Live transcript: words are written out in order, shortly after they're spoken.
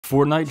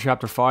Fortnite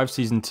Chapter 5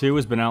 Season 2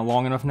 has been out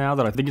long enough now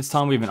that I think it's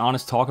time we have an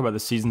honest talk about the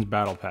season's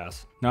Battle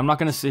Pass. Now I'm not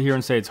going to sit here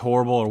and say it's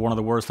horrible or one of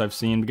the worst I've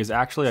seen, because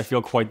actually I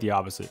feel quite the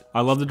opposite.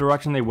 I love the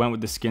direction they went with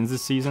the skins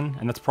this season,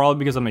 and that's probably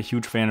because I'm a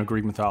huge fan of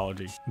Greek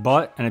mythology.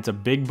 But, and it's a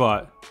big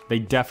but, they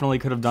definitely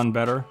could have done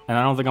better, and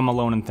I don't think I'm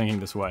alone in thinking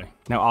this way.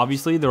 Now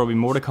obviously there will be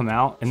more to come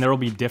out, and there will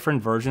be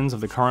different versions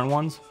of the current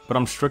ones, but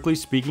I'm strictly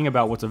speaking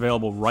about what's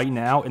available right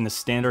now in the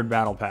standard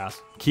Battle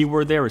Pass.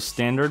 Keyword there is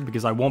standard,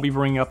 because I won't be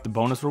bringing up the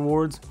bonus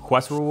rewards,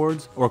 quest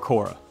rewards, or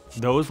Korra.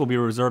 Those will be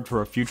reserved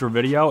for a future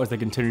video as they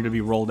continue to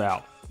be rolled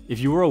out. If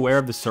you were aware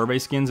of the survey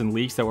skins and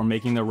leaks that were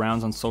making their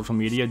rounds on social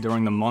media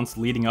during the months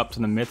leading up to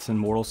the Myths and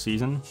Mortals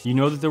season, you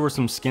know that there were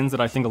some skins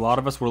that I think a lot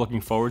of us were looking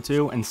forward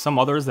to, and some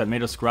others that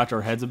made us scratch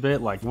our heads a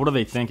bit, like what are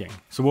they thinking?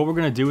 So what we're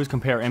going to do is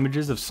compare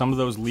images of some of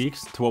those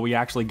leaks to what we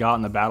actually got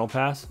in the Battle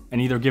Pass, and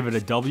either give it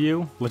a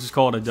W, let's just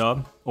call it a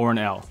dub, or an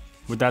L.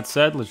 With that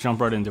said, let's jump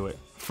right into it.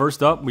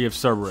 First up, we have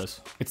Cerberus.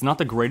 It's not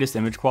the greatest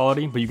image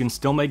quality, but you can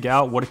still make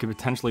out what it could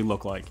potentially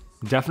look like.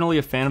 Definitely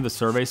a fan of the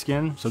survey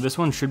skin, so this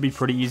one should be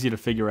pretty easy to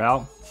figure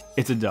out.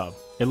 It's a dub.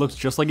 It looks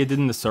just like it did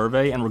in the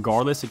survey, and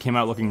regardless, it came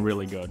out looking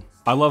really good.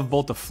 I love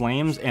both the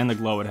flames and the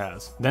glow it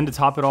has. Then to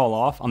top it all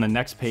off, on the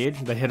next page,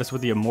 they hit us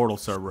with the Immortal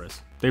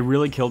Cerberus. They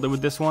really killed it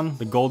with this one.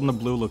 The gold and the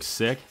blue looks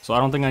sick, so I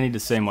don't think I need to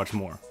say much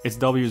more. It's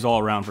W's all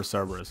around for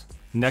Cerberus.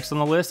 Next on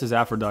the list is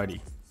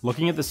Aphrodite.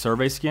 Looking at the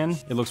survey skin,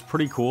 it looks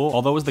pretty cool.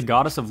 Although as the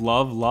goddess of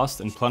love, lust,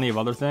 and plenty of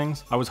other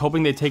things, I was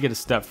hoping they'd take it a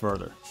step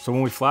further. So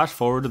when we flash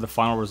forward to the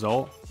final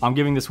result, I'm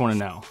giving this one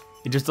an L.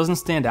 It just doesn't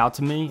stand out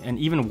to me, and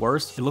even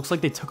worse, it looks like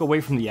they took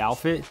away from the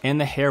outfit and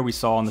the hair we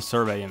saw in the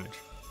survey image.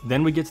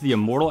 Then we get to the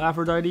Immortal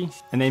Aphrodite,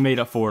 and they made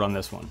up for it on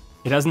this one.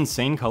 It has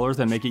insane colors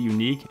that make it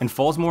unique, and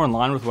falls more in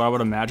line with what I would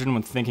imagine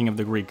when thinking of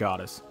the Greek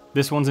goddess.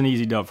 This one's an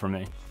easy dub for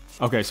me.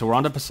 Okay, so we're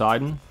on to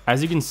Poseidon.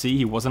 As you can see,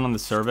 he wasn't on the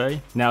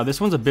survey. Now,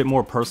 this one's a bit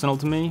more personal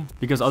to me,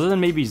 because other than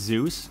maybe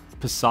Zeus,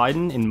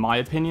 Poseidon, in my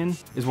opinion,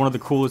 is one of the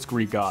coolest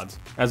Greek gods.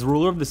 As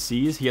ruler of the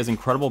seas, he has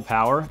incredible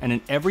power, and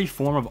in every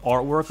form of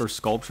artwork or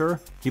sculpture,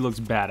 he looks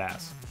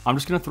badass. I'm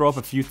just gonna throw up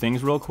a few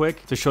things real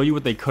quick to show you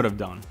what they could have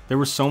done. There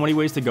were so many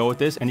ways to go with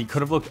this, and he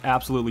could have looked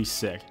absolutely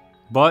sick.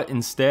 But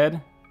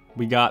instead,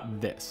 we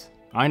got this.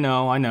 I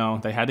know,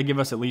 they had to give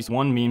us at least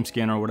one meme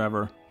skin or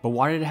whatever, but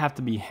why did it have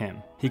to be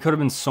him? He could have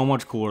been so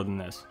much cooler than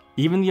this.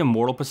 Even the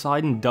Immortal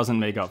Poseidon doesn't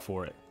make up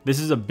for it. This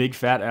is a big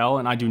fat L,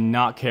 and I do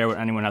not care what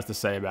anyone has to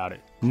say about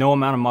it. No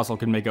amount of muscle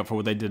can make up for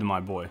what they did to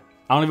my boy.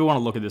 I don't even want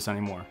to look at this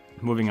anymore.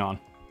 Moving on.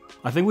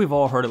 I think we've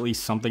all heard at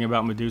least something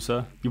about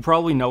Medusa. You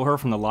probably know her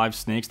from the live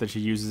snakes that she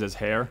uses as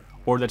hair,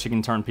 or that she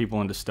can turn people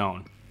into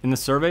stone. In the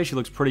survey, she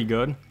looks pretty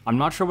good. I'm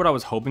not sure what I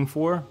was hoping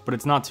for, but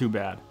it's not too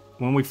bad.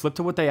 When we flip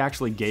to what they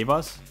actually gave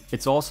us,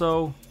 it's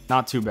also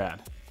not too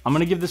bad. I'm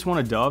gonna give this one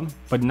a dub,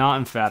 but not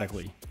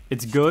emphatically.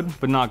 It's good,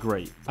 but not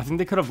great. I think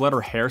they could have let her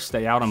hair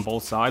stay out on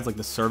both sides like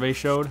the survey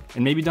showed,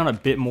 and maybe done a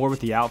bit more with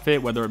the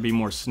outfit, whether it be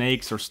more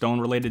snakes or stone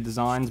related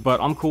designs, but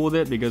I'm cool with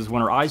it because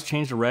when her eyes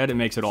change to red, it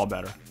makes it all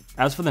better.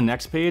 As for the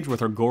next page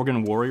with her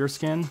Gorgon warrior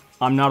skin,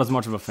 I'm not as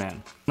much of a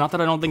fan. Not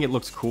that I don't think it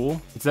looks cool,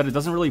 it's that it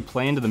doesn't really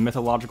play into the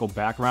mythological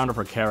background of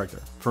her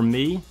character. For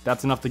me,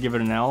 that's enough to give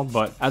it an L,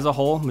 but as a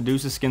whole,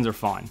 Medusa's skins are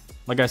fine.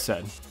 Like I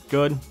said,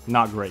 good,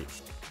 not great.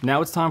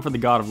 Now it's time for the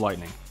God of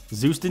Lightning.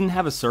 Zeus didn't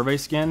have a survey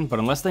skin, but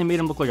unless they made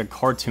him look like a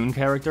cartoon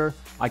character,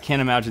 I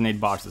can't imagine they'd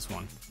botch this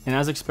one. And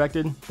as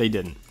expected, they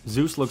didn't.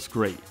 Zeus looks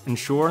great, and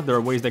sure, there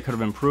are ways they could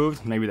have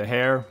improved, maybe the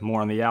hair,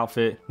 more on the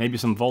outfit, maybe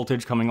some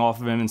voltage coming off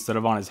of him instead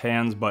of on his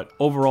hands, but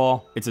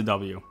overall, it's a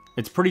W.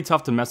 It's pretty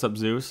tough to mess up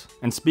Zeus,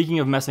 and speaking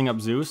of messing up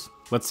Zeus,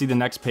 let's see the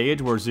next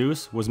page where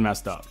Zeus was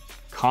messed up.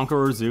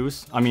 Conqueror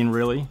Zeus? I mean,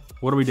 really?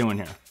 What are we doing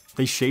here?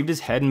 They shaved his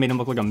head and made him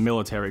look like a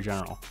military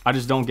general. I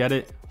just don't get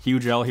it.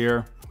 Huge L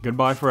here.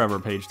 Goodbye forever,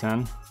 page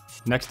 10.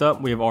 Next up,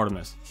 we have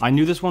Artemis. I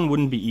knew this one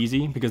wouldn't be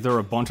easy because there were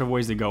a bunch of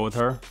ways to go with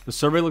her. The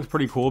survey looks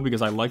pretty cool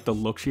because I liked the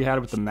look she had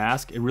with the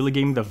mask. It really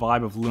gave me the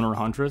vibe of Lunar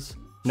Huntress.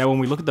 Now when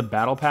we look at the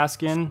Battle Pass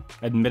skin,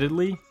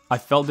 admittedly, I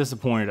felt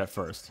disappointed at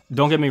first.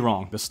 Don't get me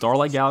wrong, the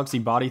Starlight Galaxy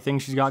body thing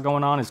she's got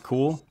going on is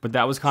cool, but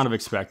that was kind of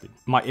expected.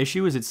 My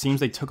issue is it seems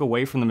they took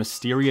away from the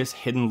mysterious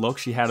hidden look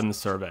she had in the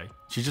survey.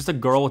 She's just a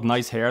girl with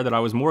nice hair that I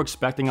was more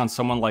expecting on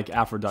someone like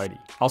Aphrodite.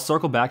 I'll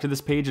circle back to this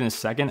page in a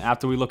second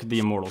after we look at the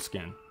Immortal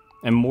skin.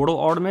 Immortal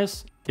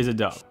Artemis is a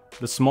dub.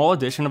 The small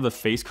addition of the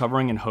face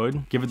covering and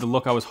hood give it the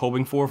look I was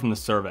hoping for from the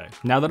survey.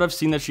 Now that I've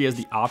seen that she has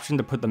the option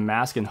to put the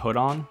mask and hood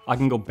on, I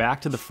can go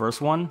back to the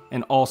first one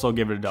and also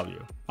give it a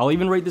W. I'll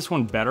even rate this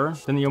one better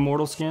than the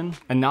Immortal skin,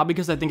 and not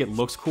because I think it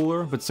looks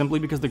cooler, but simply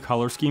because the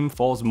color scheme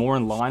falls more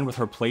in line with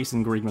her place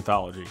in Greek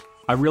mythology.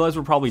 I realize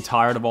we're probably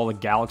tired of all the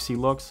galaxy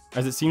looks,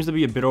 as it seems to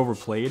be a bit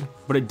overplayed,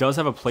 but it does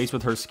have a place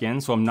with her skin,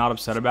 so I'm not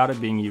upset about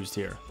it being used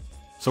here.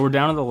 So we're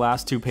down to the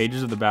last two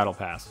pages of the Battle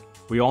Pass.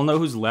 We all know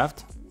who's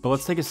left, but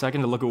let's take a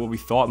second to look at what we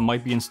thought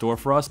might be in store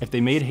for us if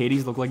they made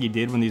Hades look like he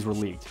did when these were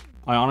leaked.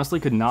 I honestly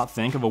could not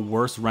think of a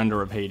worse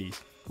render of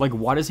Hades. Like,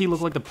 why does he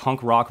look like the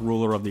punk rock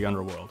ruler of the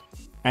underworld?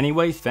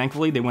 Anyway,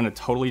 thankfully they went a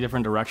totally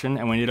different direction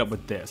and we ended up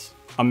with this.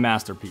 A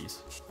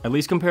masterpiece. At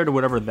least compared to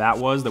whatever that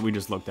was that we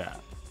just looked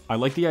at. I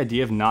like the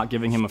idea of not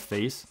giving him a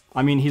face.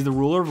 I mean, he's the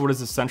ruler of what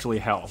is essentially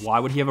hell. Why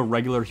would he have a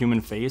regular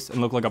human face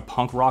and look like a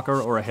punk rocker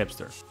or a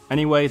hipster?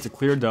 Anyway, it's a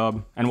clear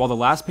dub, and while the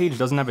last page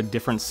doesn't have a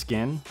different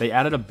skin, they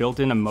added a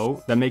built-in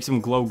emote that makes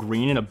him glow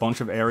green in a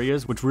bunch of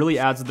areas, which really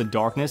adds to the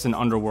darkness and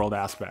underworld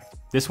aspect.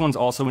 This one's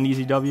also an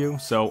easy W,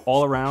 so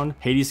all around,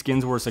 Hades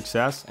skins were a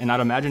success, and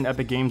I'd imagine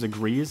Epic Games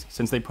agrees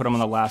since they put them on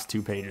the last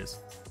 2 pages.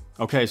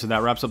 Okay, so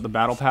that wraps up the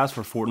Battle Pass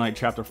for Fortnite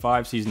Chapter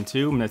 5 Season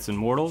 2, Myths and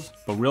Mortals.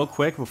 But real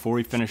quick, before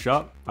we finish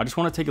up, I just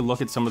want to take a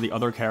look at some of the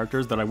other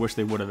characters that I wish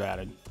they would have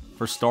added.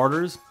 For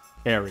starters,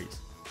 Ares.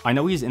 I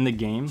know he's in the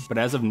game, but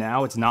as of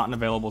now, it's not an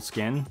available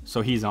skin,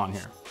 so he's on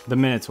here. The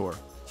Minotaur.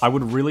 I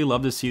would really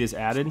love to see this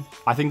added.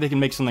 I think they can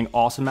make something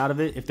awesome out of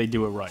it if they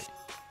do it right.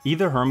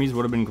 Either Hermes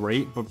would have been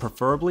great, but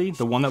preferably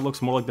the one that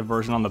looks more like the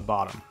version on the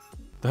bottom.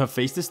 The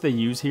Hephaestus they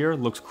use here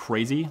looks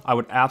crazy. I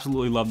would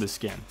absolutely love this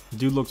skin.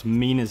 Dude looks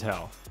mean as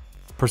hell.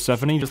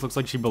 Persephone just looks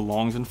like she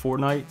belongs in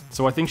Fortnite,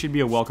 so I think she'd be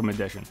a welcome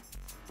addition.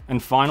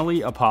 And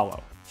finally,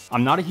 Apollo.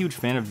 I'm not a huge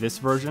fan of this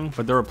version,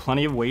 but there are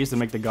plenty of ways to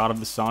make the god of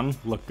the sun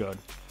look good.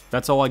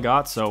 That's all I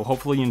got, so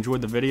hopefully you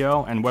enjoyed the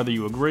video, and whether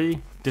you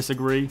agree,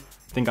 disagree,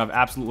 think I've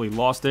absolutely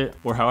lost it,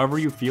 or however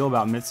you feel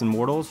about Myths and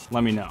Mortals,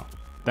 let me know.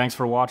 Thanks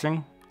for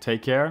watching,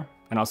 take care,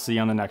 and I'll see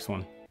you on the next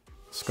one.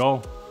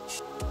 Skull.